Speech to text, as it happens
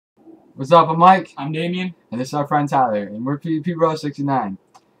What's up? I'm Mike. I'm Damien. And this is our friend Tyler. And we're PvP Bro 69.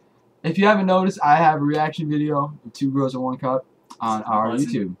 If you haven't noticed, I have a reaction video of 2 Girls in 1 Cup on our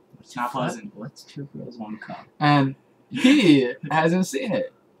YouTube. It's not pleasant. What's 2 Girls 1 Cup? And he hasn't seen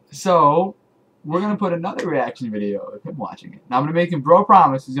it. So we're going to put another reaction video of him watching it. Now I'm going to make him bro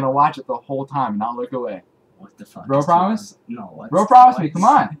promise he's going to watch it the whole time and not look away. What the fuck? Bro promise? No. Bro promise me. Come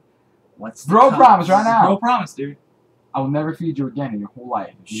on. What's bro promise right now. Bro promise, dude. I will never feed you again in your whole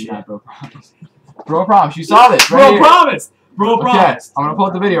life. Shit. Not bro promise. Bro promise. You saw this right Bro here. promise. Bro promise. I'm going to pull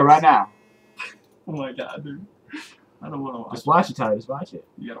up the video right now. Oh my god, dude. I don't want to watch it. Just watch it, Tyler. Just watch it.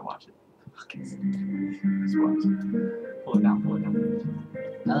 You gotta watch it. Okay. Just watch it. Pull it down. Pull it down.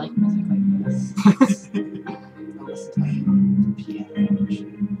 I like music like this. I listen to piano and shit.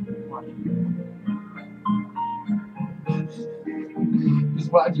 Just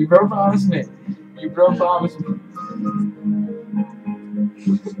watch. You bro promise me. You bro promise me.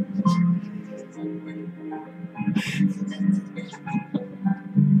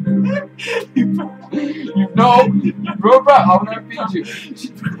 You know, bro, I'll never feed you.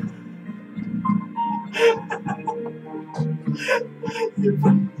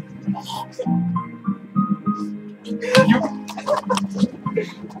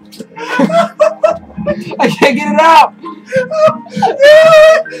 I can't get it out.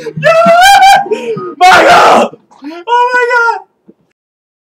 Michael! Oh my god!